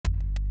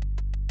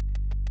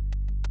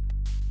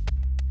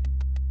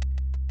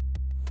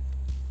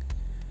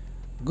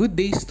Good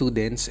day,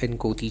 students and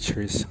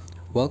co-teachers.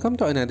 Welcome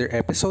to another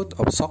episode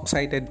of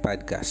Sock-Sighted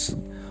Podcast.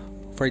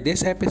 For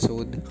this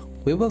episode,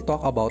 we will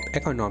talk about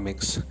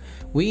economics.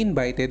 We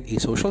invited a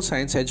social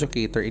science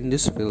educator in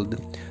this field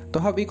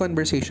to have a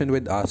conversation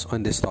with us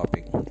on this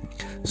topic.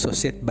 So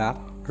sit back,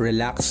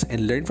 relax,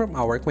 and learn from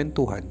our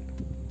kwentuhan.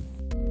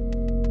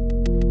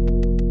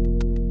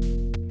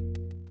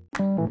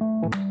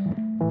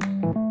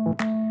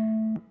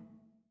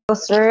 Hello,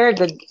 sir.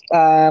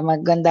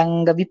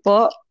 Magandang gabi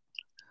po.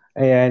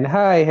 Ayan,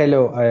 hi,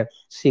 hello.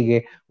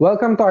 Sige,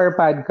 welcome to our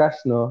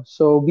podcast, no?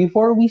 So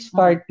before we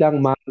start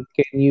lang, ma'am,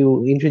 can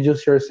you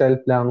introduce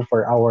yourself lang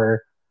for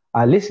our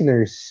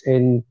listeners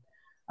and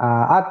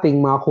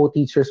ating mga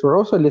co-teachers who are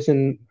also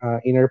listen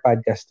in our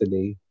podcast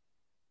today?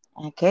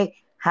 Okay.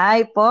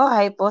 Hi po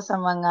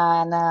sa mga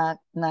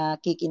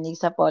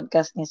nakikinig sa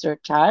podcast ni Sir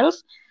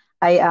Charles.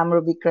 I am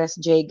Ruby Crest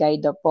J.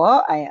 Gaida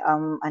po. I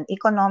am an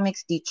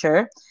economics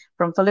teacher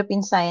from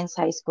Philippine Science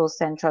High School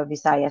Central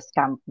Visayas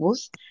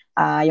Campus.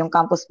 Yung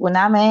campus po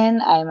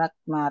namin ay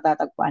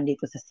matatagpuan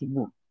dito sa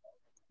Cebu.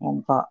 Yan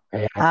po.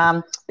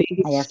 Ayan.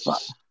 Yes po.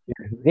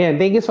 Yeah,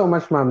 thank you so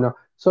much, ma'am. No?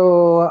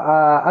 So,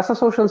 as a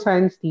social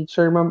science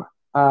teacher, ma'am,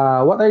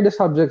 what are the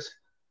subjects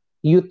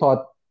you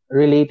taught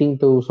relating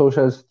to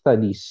social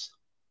studies?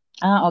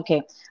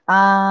 Okay.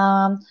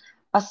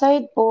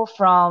 Aside po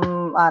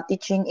from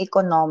teaching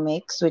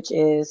economics, which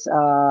is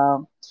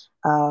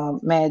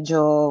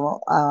medyo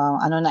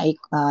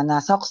na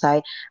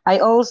soksay, I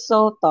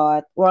also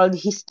taught world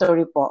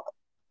history po.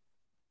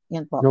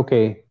 Yun po.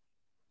 Okay,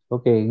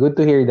 good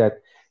to hear that.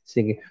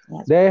 Sige.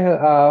 Yes.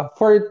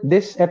 For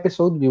this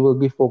episode, we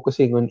will be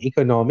focusing on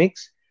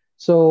economics.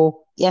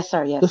 So, Yes,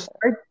 sir. Yes.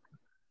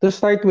 to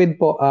start with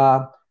po,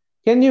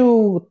 can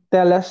you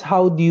tell us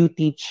how do you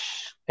teach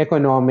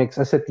economics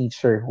as a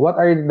teacher? What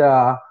are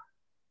the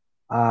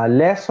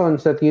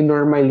lessons that you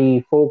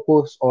normally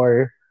focus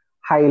or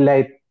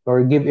highlight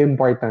or give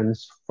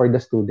importance for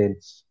the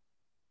students?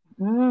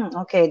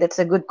 Okay,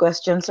 that's a good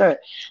question, sir.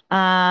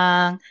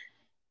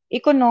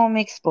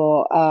 Economics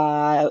po,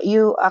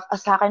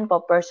 sa akin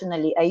po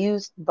personally, I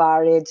used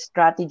varied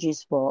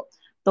strategies po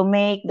to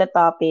make the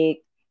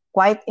topic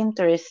quite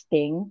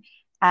interesting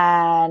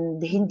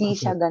and hindi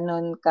siya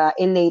ganun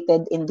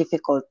ka-elated in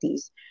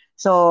difficulties.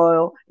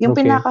 So, yung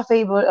Okay.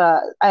 pinaka-favor,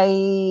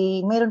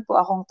 mayroon po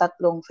akong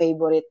tatlong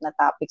favorite na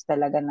topics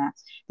talaga na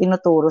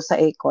tinuturo sa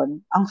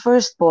Econ. Ang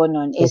first po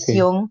nun is Okay.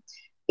 yung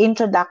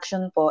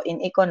introduction po in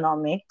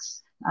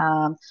economics.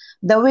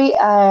 The way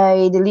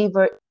I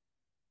deliver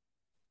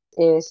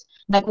is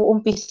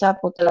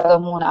nag-uumpisa po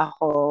talaga muna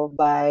ako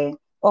by,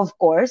 of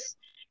course,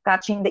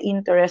 catching the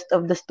interest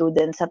of the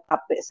students sa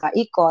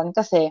econ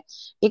kasi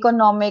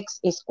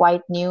economics is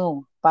quite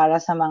new para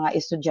sa mga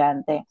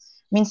estudyante.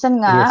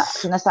 Minsan nga,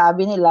 Yes.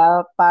 sinasabi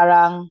nila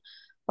parang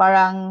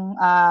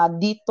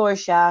detour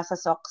siya sa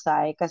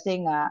soksay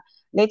kasi nga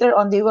later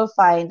on they will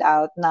find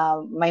out na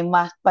may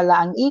math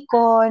pala ang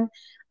econ,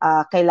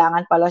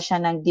 kailangan pala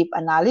siya ng deep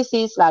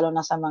analysis lalo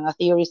na sa mga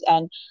theories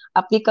and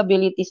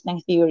applicabilities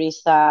ng theories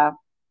sa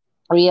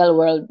real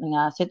world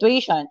nga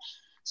situation.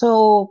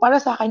 So,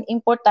 para sa akin,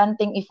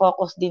 importanteng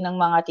i-focus din ng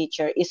mga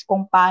teacher is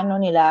kung paano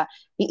nila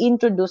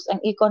i-introduce ang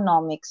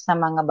economics sa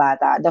mga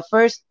bata. The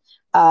first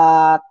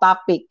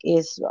topic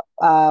is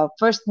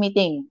first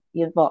meeting.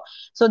 Yun po.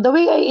 So, the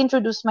way I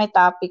introduce my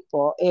topic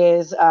po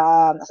is,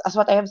 as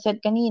what I have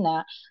said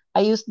kanina,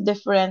 I use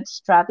different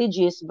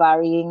strategies,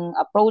 varying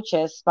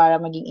approaches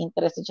para maging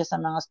interested siya sa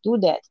mga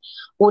students.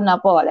 Una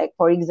po, like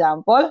for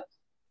example,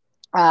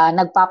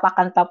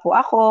 nagpapakanta po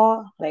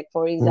ako, like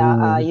for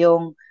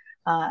example,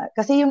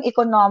 kasi yung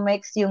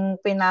economics, yung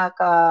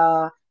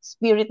pinaka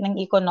spirit ng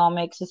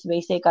economics is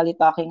basically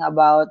talking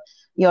about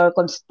your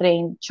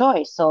constrained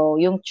choice. So,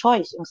 yung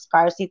choice, yung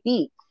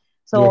scarcity.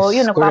 So, Yes,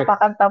 yun, correct.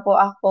 nagpapakanta po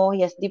ako.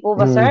 Yes, di po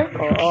ba, sir?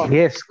 Oo.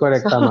 Yes,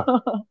 correct, tama.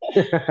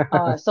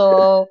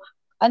 So,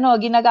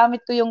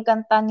 ginagamit ko yung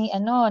kanta ni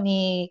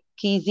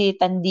Kizzy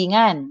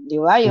Tandingan, di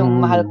ba?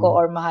 Yung mahal ko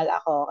or mahal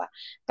ako.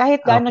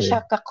 Kahit gaano Okay.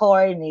 siya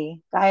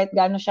ka-corny,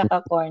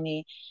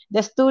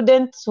 the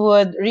students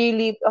would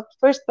really,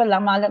 first pa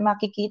lang,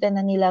 makikita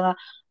na nila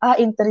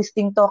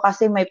interesting to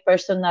kasi may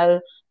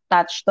personal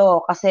touch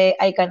to. Kasi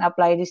I can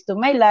apply this to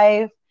my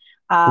life.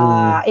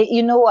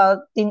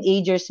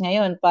 Teenagers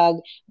ngayon, pag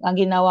ang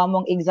ginawa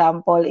mong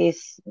example is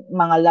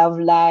mga love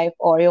life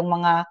or yung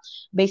mga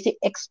basic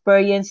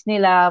experience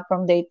nila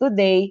from day to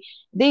day,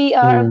 they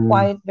are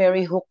quite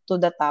very hooked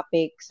to the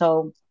topic.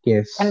 So,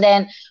 Yes. and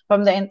then,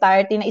 from the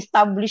entirety,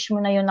 na-establish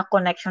mo na yun na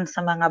connection sa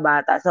mga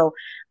bata. So,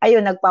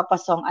 ayun,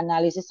 nagpapasong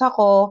analysis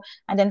ako.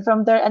 And then,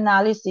 from their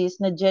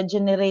analysis,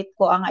 na-generate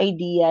ko ang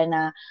idea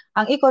na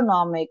ang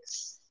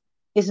economics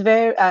is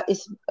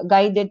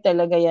guided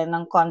talaga yan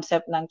ng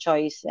concept ng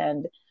choice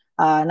and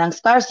ng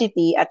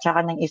scarcity at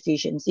saka ng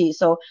efficiency.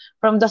 So,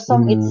 from the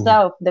song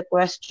itself, the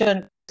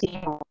question,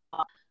 sino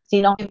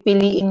ang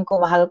pipiliin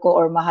ko, mahal ko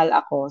or mahal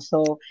ako.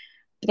 So,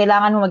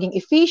 kailangan mo maging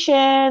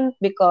efficient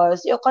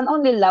because you can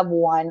only love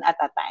one at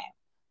a time.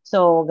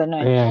 So,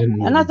 ganun.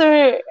 Ayan.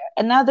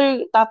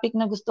 another topic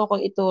na gusto ko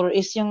ituro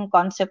is yung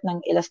concept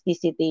ng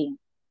elasticity.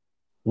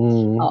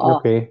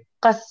 Oo. Okay.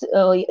 Kasi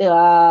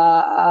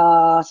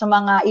sa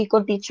mga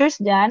econ teachers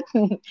dyan,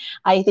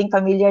 I think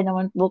familiar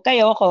naman po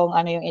kayo kung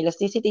ano yung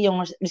elasticity,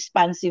 yung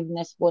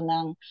responsiveness po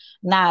ng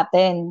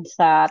natin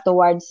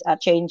towards a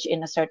change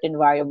in a certain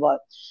variable.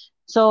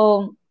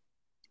 So,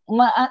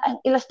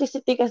 ang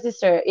elasticity kasi,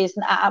 sir, is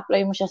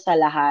na-apply mo siya sa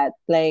lahat.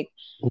 Like,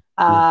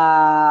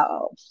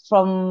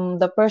 from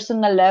the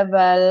personal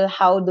level,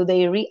 how do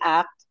they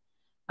react?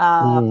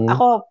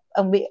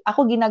 Ako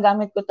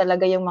ginagamit ko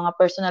talaga yung mga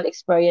personal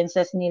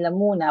experiences nila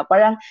muna.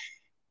 Parang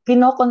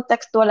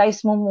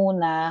kino-contextualize mo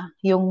muna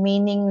yung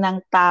meaning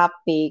ng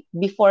topic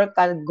before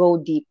ka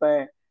go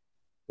deeper.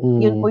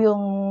 Yun po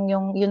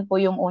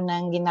yung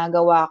unang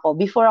ginagawa ko.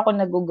 Before ako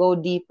nag-go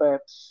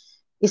deeper,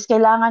 is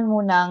kailangan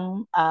mo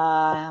nang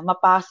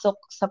mapasok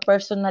sa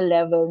personal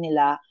level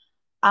nila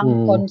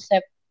ang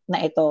concept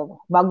na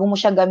ito bago mo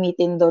siya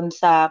gamitin doon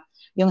sa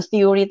yung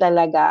theory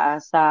talaga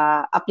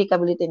sa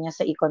applicability niya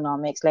sa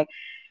economics. Like,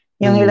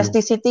 yung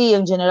elasticity,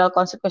 yung general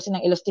concept kasi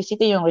ng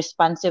elasticity, yung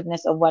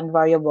responsiveness of one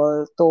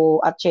variable to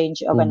a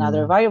change of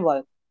another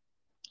variable.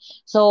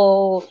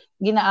 So,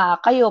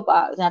 kayo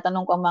pa,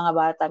 tinatanong ko ang mga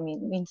bata,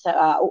 minsan,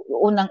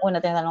 unang-una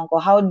tinatanong ko,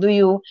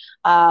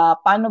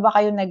 paano ba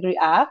kayo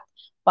nag-react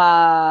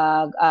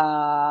pag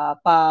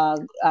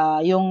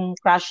yung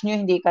crush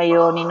nyo hindi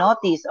kayo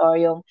ni-notice, or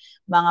yung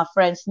mga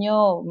friends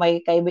nyo,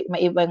 may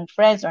ibang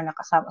friends or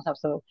nakasama.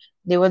 So,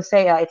 they would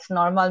say, it's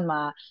normal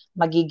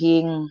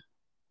magiging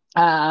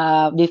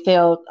they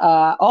felt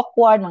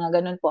awkward, mga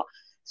ganun po.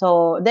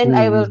 So, then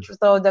I will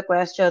throw the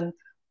question,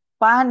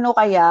 paano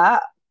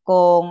kaya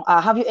kung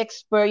have you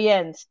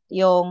experienced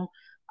yung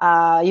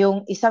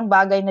isang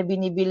bagay na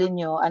binibili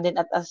nyo and then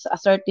at a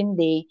certain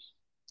day,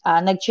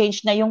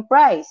 nag-change na yung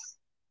price.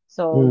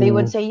 So, they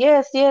would say,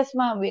 yes,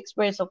 ma'am, we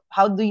experienced. So,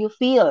 how do you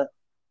feel?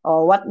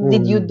 What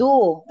did you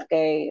do?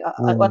 Okay,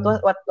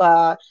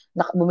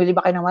 bumili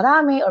ba kayo ng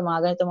marami or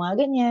mga ganito, mga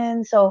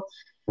ganyan. So,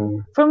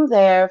 from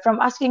there, from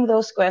asking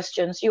those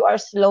questions, you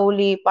are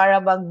slowly para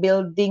bang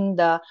building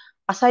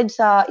aside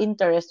sa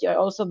interest, you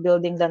are also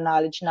building the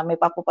knowledge na may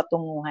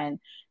papupatunguhan.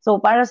 So,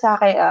 para sa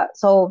akin,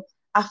 so,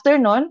 after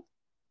nun,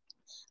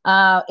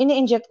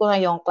 ini-inject ko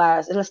na yung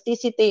class.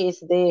 Elasticity is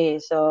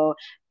this. So,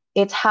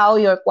 it's how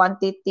your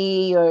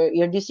quantity,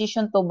 your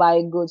decision to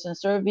buy goods and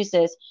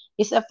services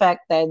is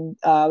affected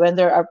when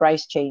there are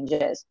price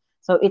changes.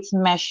 So, it's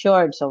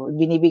measured. So,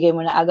 binibigay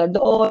mo na agad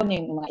doon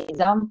yung mga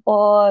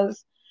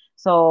examples.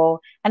 So,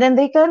 and then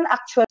they can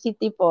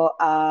actually po,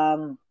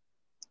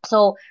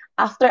 so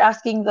after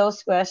asking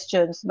those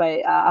questions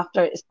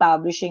after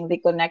establishing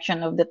the connection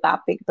of the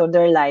topic to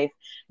their life,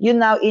 you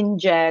now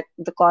inject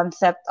the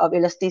concept of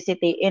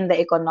elasticity in the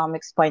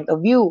economics point of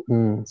view.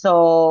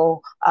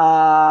 So,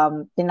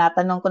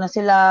 tinatanong ko na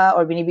sila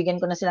or binibigyan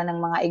ko na sila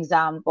ng mga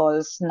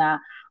examples na,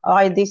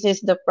 okay, this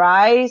is the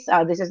price,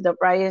 how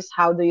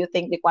do you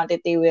think the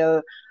quantity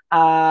will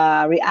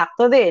react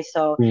to this?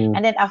 So,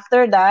 and then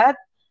after that,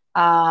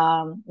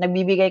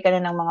 nagbibigay ka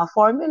na ng mga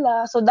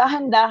formula. So,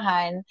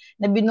 dahan-dahan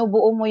na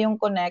binubuo mo yung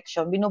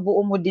connection, binubuo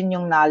mo din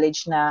yung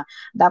knowledge na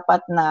dapat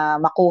na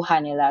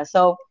makuha nila.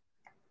 So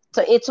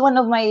it's one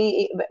of my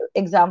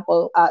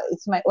example,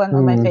 one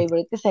of my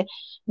favorite kasi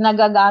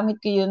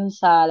nagagamit ko yun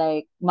sa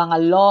like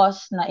mga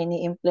laws na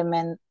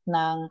ini-implement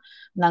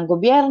ng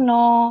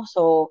gobyerno.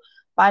 So,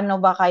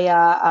 paano ba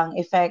kaya ang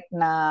effect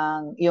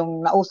ng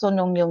yung nauso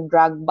nung yung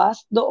drug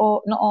bust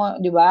noon,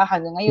 di ba?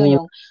 Hanggang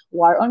ngayon yung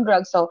war on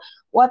drugs. So,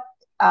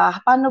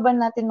 paano ba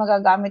natin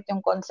magagamit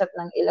yung concept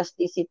ng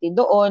elasticity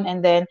doon,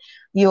 and then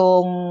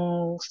yung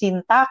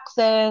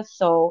syntaxes.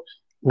 So,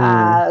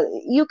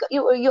 you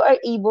are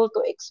able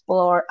to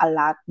explore a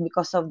lot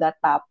because of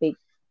that topic.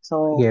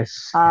 So,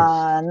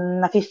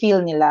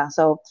 nafe-feel nila.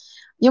 So,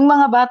 yung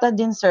mga bata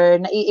din, sir,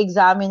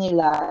 nai-examine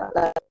nila.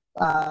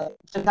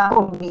 For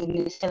example,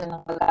 bibili sila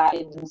ng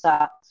pagkain dun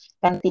sa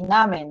canteen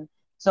namin.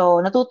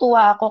 So,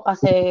 natutuwa ako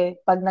kasi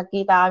pag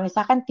nagkita kami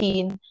sa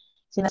canteen,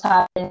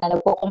 sinasabi na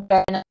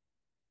nagko-compare na.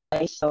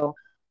 So,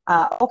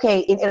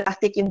 okay,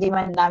 inelastic yung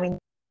demand namin,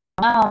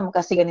 ma'am,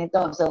 kasi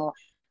ganito. So,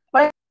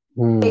 parang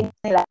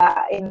nila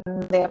in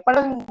there,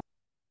 parang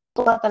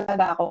tuwa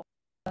talaga ako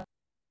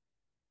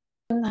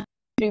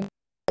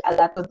a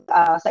lot of,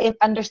 sa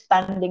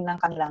understanding ng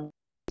kanilang.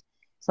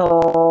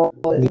 So,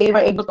 they were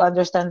able to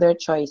understand their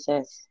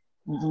choices.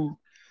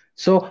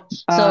 So,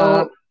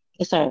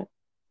 yes, sir.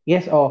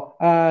 Yes,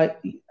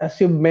 as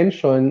you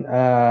mentioned,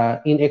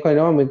 in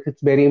economics,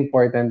 it's very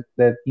important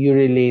that you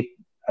relate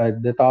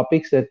the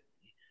topics that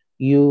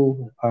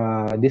you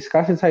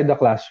discuss inside the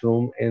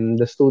classroom and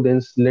the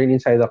students learn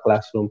inside the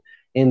classroom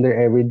in their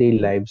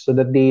everyday lives, so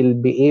that they'll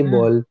be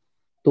able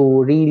to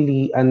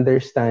really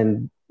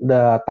understand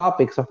the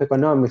topics of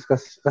economics.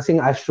 Kasi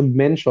as you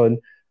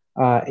mentioned,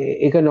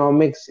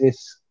 economics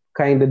is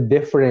kind of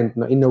different,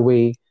 no, in a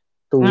way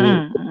to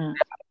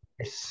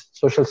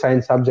social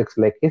science subjects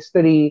like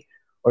history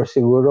or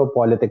siguro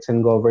politics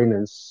and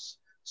governance.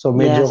 So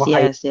medyo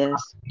yes.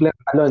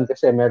 talon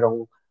kasi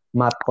merong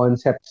math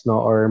concepts, no,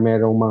 or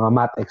merong mga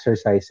math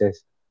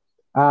exercises.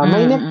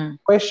 My next Mm-mm.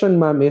 question,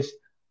 ma'am, is,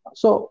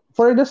 so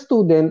for the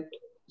student,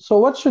 so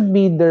what should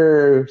be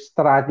their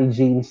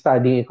strategy in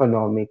studying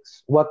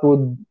economics? What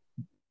would,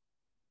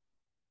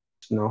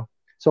 no?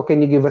 So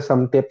can you give us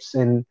some tips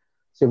and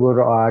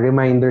siguro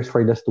reminders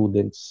for the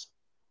students?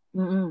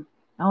 Mm-mm.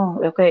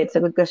 Oh, okay. It's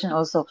a good question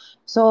also.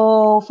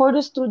 So, for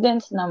the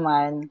students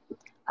naman,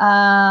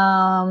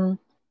 um,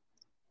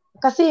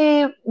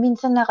 kasi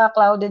minsan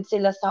naka-clouded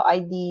sila sa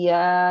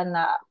idea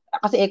na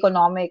kasi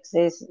economics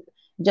is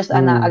just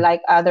Mm. like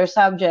other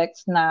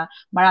subjects na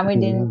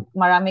Mm.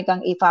 marami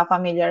kang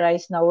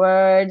ifa-familiarize na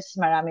words,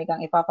 marami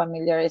kang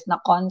ifa-familiarize na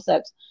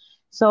concepts.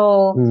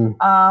 So, Mm.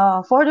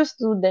 for the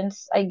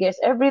students, I guess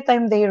every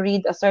time they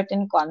read a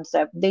certain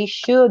concept, Mm.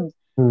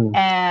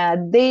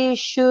 they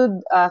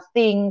should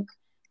think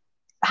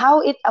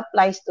how it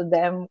applies to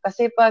them.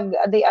 Kasi pag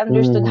they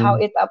understood how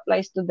Mm. it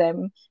applies to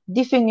them,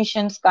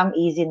 definitions come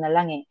easy na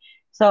lang eh.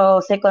 So,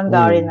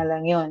 secondary Mm. na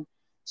lang yun.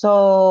 So,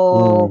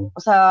 Mm.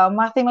 sa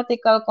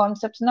mathematical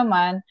concepts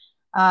naman,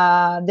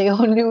 the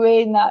only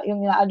way na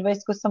yung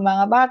na-advise ko sa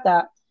mga bata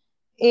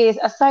is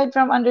aside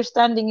from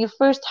understanding, you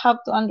first have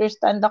to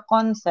understand the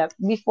concept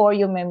before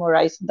you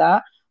memorize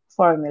the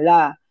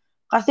formula.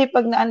 Kasi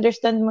pag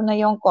na-understand mo na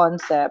yung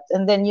concept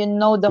and then you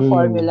know the Mm.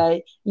 formula,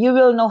 you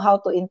will know how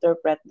to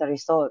interpret the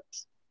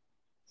results.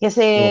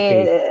 Kasi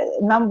Okay.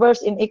 numbers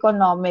in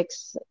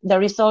economics,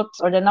 the results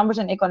or the numbers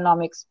in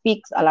economics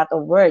speaks a lot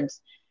of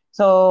words.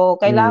 So,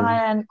 Mm.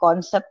 kailangan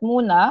concept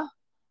muna,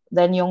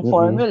 then yung Mm.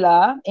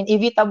 formula.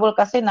 Inevitable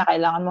kasi na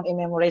kailangan mong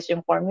i-memorize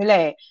yung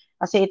formula eh.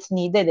 Kasi it's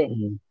needed eh.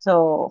 Mm.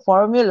 So,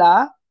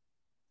 formula,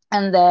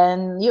 and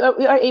then you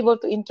are able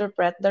to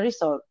interpret the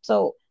result.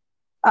 So,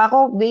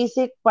 ako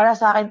basic para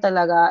sa akin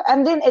talaga.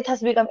 And then it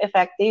has become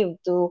effective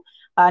to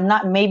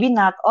not maybe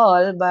not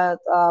all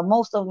but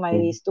most of my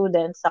Mm.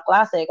 students sa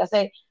klase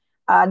kasi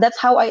that's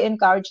how I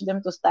encourage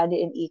them to study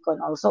in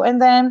econ also.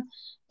 And then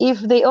if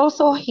they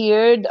also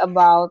heard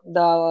about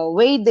the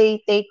way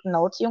they take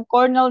notes, yung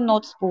Cornell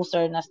notes po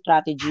sir na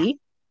strategy.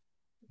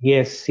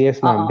 Yes,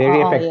 yes, ma'am. Oo, Very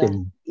oo, yeah. effective.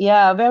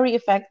 Yeah, very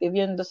effective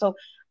yun. So,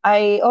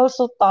 I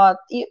also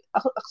thought,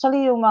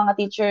 actually yung mga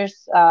teachers,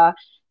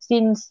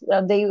 since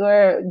they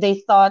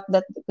thought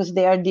that because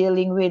they are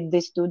dealing with the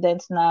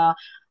students na,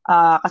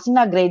 kasi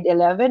na grade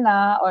 11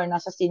 na, or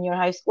nasa senior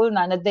high school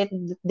na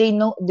they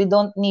know, they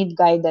don't need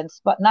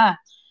guidance, but na.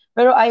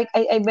 Pero I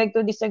beg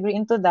to disagree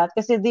into that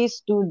kasi these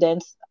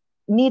students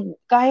need,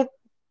 kahit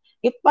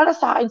para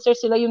sa akin, sir,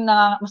 sila yung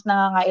mas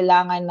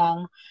nangangailangan ng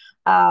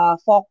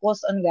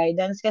focus on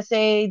guidance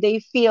kasi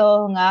they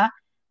feel nga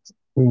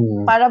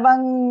Mm. para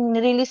bang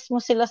release mo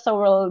sila sa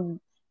world.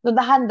 So,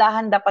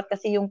 dahan-dahan dapat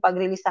kasi yung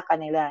pag-release sa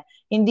kanila.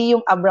 Hindi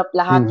yung abrupt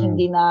lahat, Mm.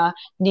 hindi na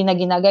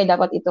ginagay,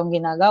 dapat itong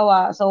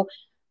ginagawa. So,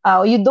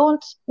 you don't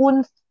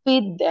spoon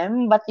feed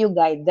them, but you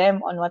guide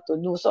them on what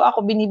to do. So,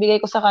 ako, binibigay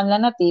ko sa kanila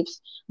na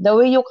tips, the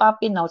way you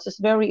copy notes is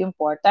very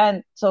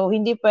important. So,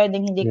 hindi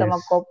pwedeng hindi ka Yes.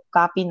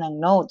 mag-copy ng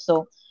notes.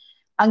 So,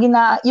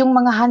 yung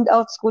mga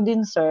handouts ko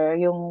din, sir,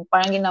 yung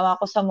parang ginawa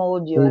ko sa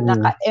module, Mm.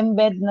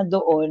 naka-embed na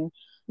doon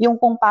yung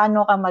kung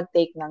paano ka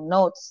mag-take ng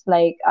notes.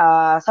 Like,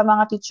 sa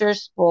mga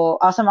teachers po,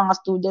 sa mga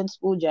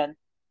students po dyan,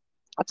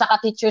 at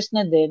saka teachers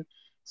na din.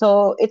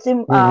 So,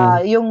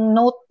 Mm. yung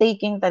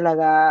note-taking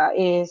talaga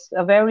is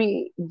a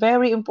very,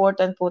 very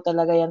important po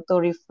talaga yan to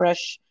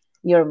refresh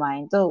your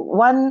mind. So,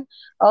 one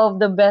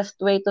of the best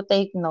way to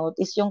take note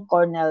is yung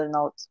Cornell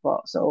notes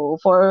po. So,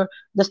 for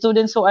the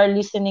students who are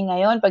listening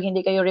ngayon, pag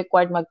hindi kayo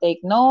required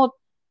mag-take note,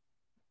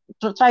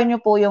 try nyo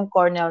po yung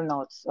Cornell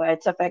notes. So,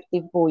 it's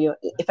effective po yun.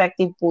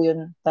 Effective po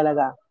yun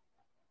talaga.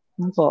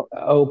 Yun po.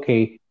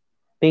 Okay.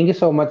 Thank you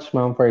so much,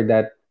 ma'am, for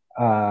that.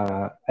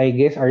 I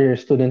guess our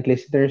student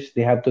listeners,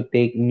 they have to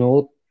take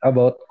note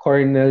about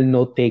Cornell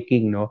note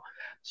taking, no?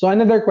 So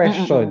another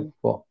question Mm-mm.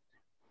 po.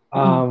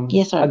 Mm-mm.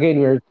 Yes, sir. Again,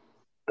 we're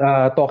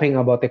talking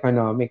about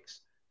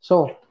economics.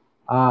 So,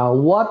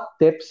 what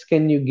tips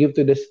can you give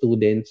to the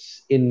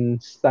students in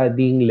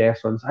studying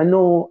lessons?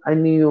 Ano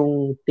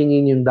yung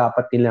tingin yung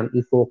dapat nilang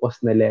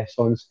i-focus na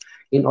lessons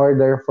in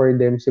order for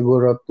them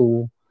siguro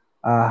to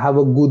have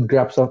a good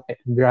grasp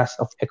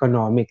of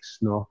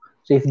economics, no?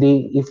 So if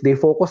they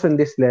focus on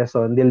this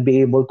lesson, they'll be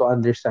able to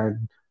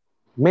understand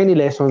many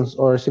lessons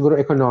or siguro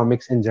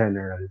economics in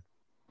general.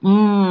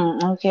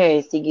 Okay,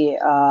 sige.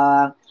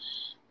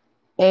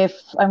 If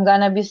I'm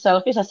gonna be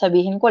selfish,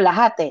 sasabihin ko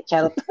lahat eh.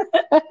 Charot.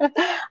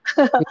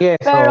 Yes,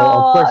 so Pero,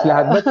 of course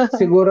lahat. But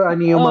siguro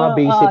ano yung mga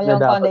basic na yung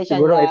dapat? foundation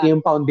Siguro ito lang.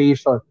 yung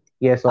foundation.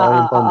 Yes, oo,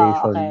 yung Okay.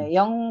 foundation.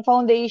 Yung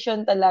foundation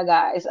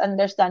talaga is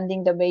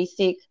understanding the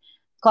basic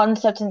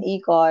concepts in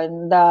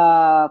econ, the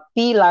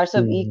pillars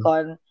of Mm.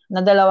 econ, na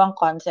dalawang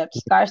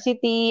concepts,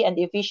 scarcity and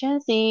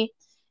efficiency.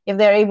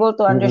 If they're able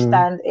to Mm-mm.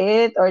 understand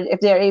it, or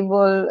if they're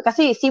able,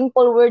 kasi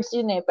simple words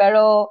yun eh,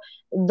 pero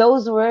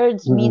those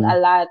words mean a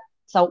Mm-mm. lot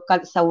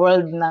sa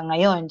world na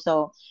ngayon.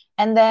 So,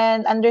 and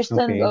then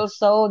understand Okay.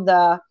 also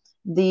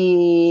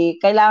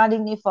kailangan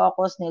din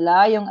i-focus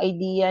nila yung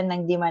idea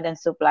ng demand and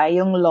supply,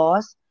 yung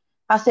laws,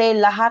 Kasi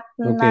lahat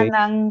na Okay.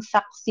 ng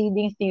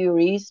succeeding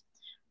theories,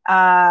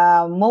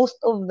 most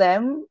of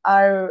them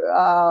are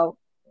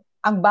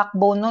ang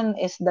backbone nun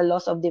is the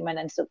laws of demand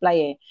and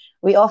supply eh.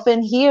 We often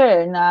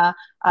hear na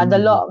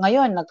the Mm. law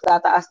ngayon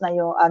nagtataas na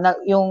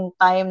yung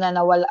time na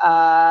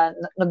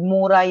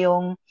nagmura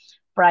yung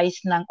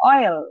price ng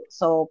oil.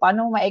 So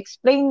paano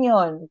ma-explain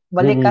 'yon?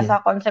 Balik ka Mm.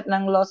 sa concept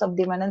ng laws of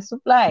demand and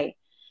supply.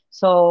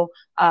 So,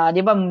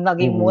 'di ba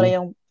naging mura Mm.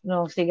 yung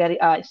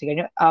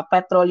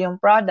petroleum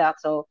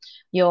product. So,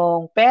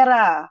 yung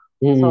pera.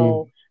 Mm.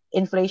 So,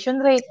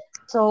 inflation rate.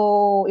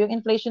 So, yung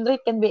inflation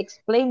rate can be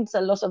explained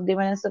sa laws of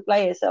demand and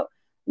supply. So,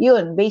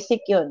 yun,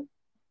 basic yun.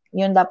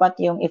 Yun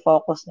dapat yung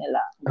i-focus nila.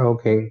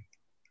 Okay.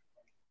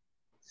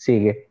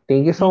 Sige.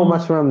 Thank you so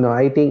much, Mm. ma'am. No,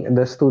 I think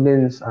the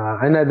students,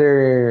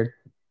 another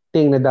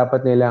thing na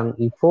dapat nilang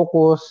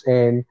i-focus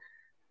and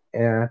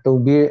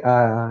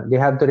they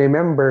have to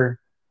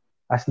remember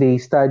as they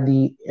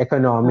study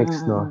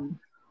economics, no? Mm-mm.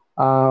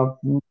 Uh,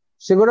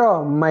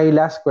 Siguro, my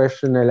last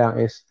question na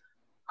lang is,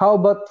 how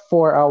about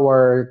for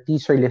our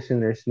teacher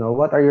listeners, no?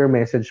 What are your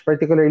message?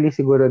 Particularly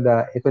siguro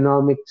the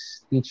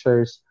economics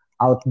teachers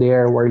out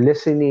there who are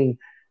listening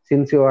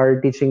since you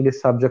are teaching this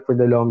subject for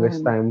the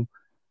longest Mm. time.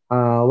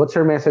 What's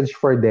your message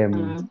for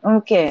them?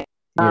 Okay.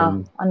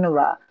 Yan. Ano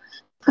ba?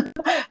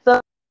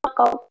 So,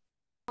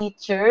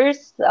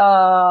 teachers,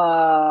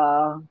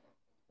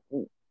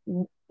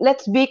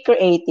 let's be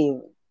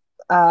creative.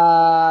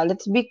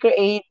 Let's be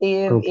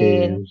creative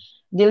in Okay.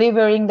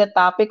 delivering the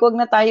topic. Huwag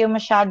na tayo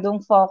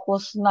masyadong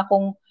focus na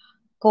kung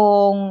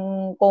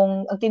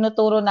ang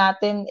tinuturo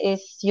natin is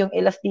yung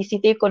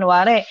elasticity,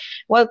 kunwari,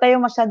 huwag tayo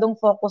masyadong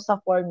focus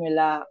sa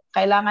formula.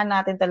 Kailangan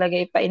natin talaga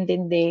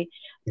ipaintindi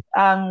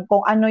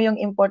kung ano yung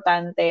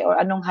importante or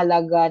anong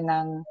halaga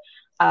ng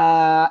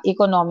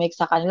economics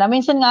sa kanila.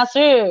 Minsan nga,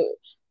 sir,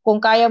 kung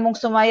kaya mong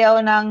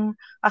sumayaw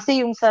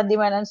kasi yung sa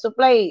demand and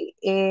supply,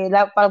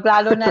 pag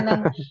lalo na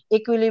ng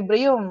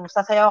equilibrium,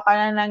 sasayaw ka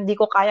na ng di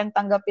ko kayang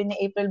tanggapin ni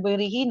April Boy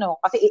Regino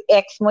kasi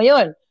i-X mo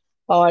yun.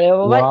 O, di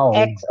ba ba? Wow.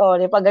 X, o,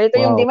 di pa ganito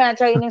yung Wow. demand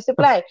at yun yung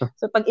supply.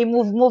 So, pag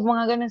i-move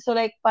mga ganun, so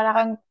like, para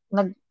kang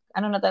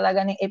na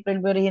talaga ni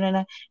April Boy Regino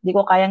na di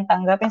ko kayang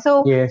tanggapin.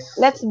 So, Yes.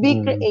 let's be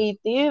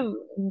creative.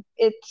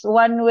 It's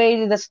one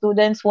way the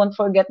students won't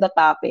forget the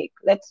topic.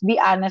 Let's be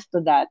honest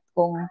to that.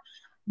 Kung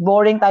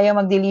boring tayo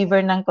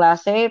mag-deliver ng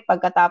klase,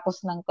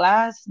 pagkatapos ng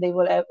class, they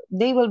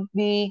will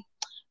be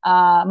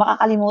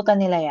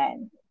makakalimutan nila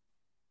yan.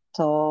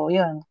 So,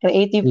 yun.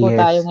 Creative po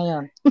tayo Yes.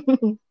 ngayon.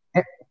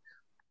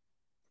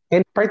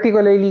 And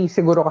particularly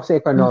siguro kasi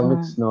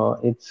economics, no,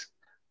 it's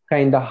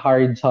kind of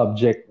hard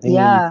subject. I mean,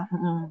 Yeah.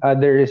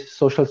 other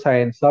social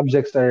science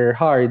subjects are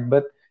hard,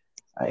 but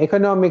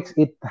economics,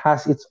 it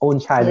has its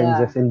own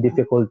challenges and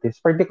difficulties,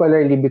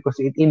 particularly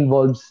because it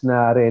involves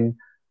na rin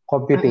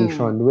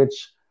computation, which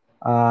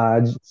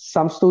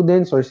some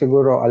students or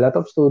siguro a lot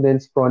of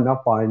students prone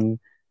upon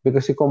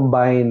because you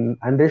combine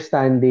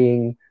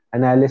understanding,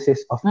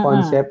 analysis of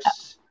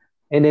concepts,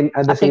 and then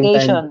at the same time,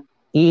 Application.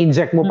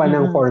 i-inject mo pa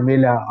ng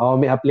formula o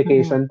may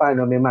application pa,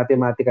 no? May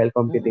mathematical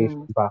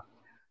computation pa.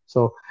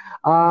 So,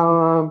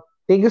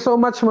 thank you so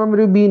much, Ma'am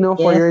Rubino,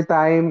 for your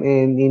time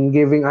and in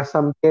giving us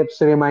some tips,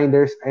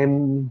 reminders.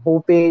 I'm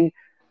hoping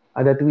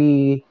that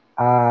we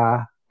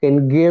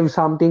can give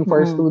something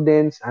for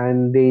students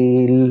and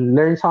they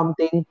learn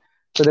something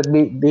so that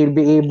they'll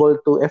be able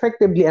to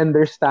effectively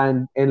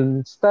understand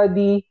and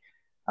study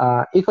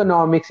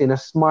economics in a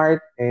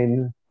smart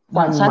and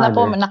fun Sana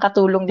po manner.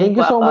 nakatulong din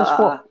Thank you po so ako. much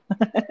po.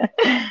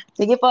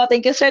 Sige po.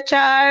 Thank you, Sir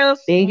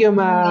Charles. Thank you,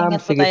 ma'am.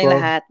 Ingat po Sige tayo po.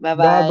 lahat.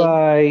 Bye-bye.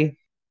 Bye-bye.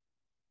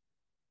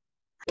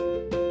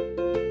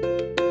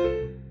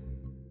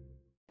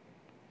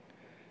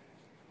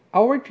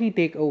 Our 3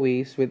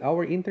 takeaways with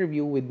our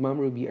interview with Ma'am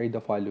Ruby are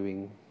the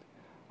following.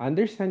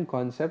 Understand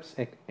concepts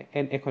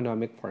and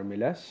economic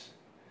formulas.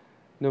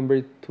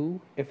 Number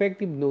 2,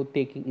 effective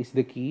note-taking is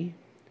the key.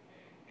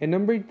 And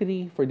number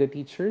 3, for the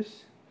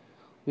teachers,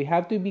 we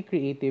have to be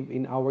creative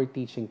in our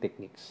teaching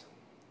techniques.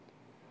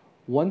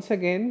 Once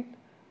again,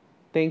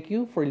 thank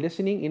you for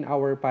listening in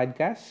our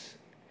podcast.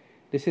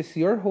 This is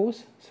your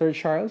host, Sir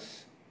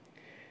Charles.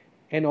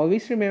 And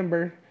always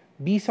remember,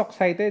 be so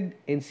excited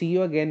and see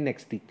you again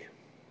next week.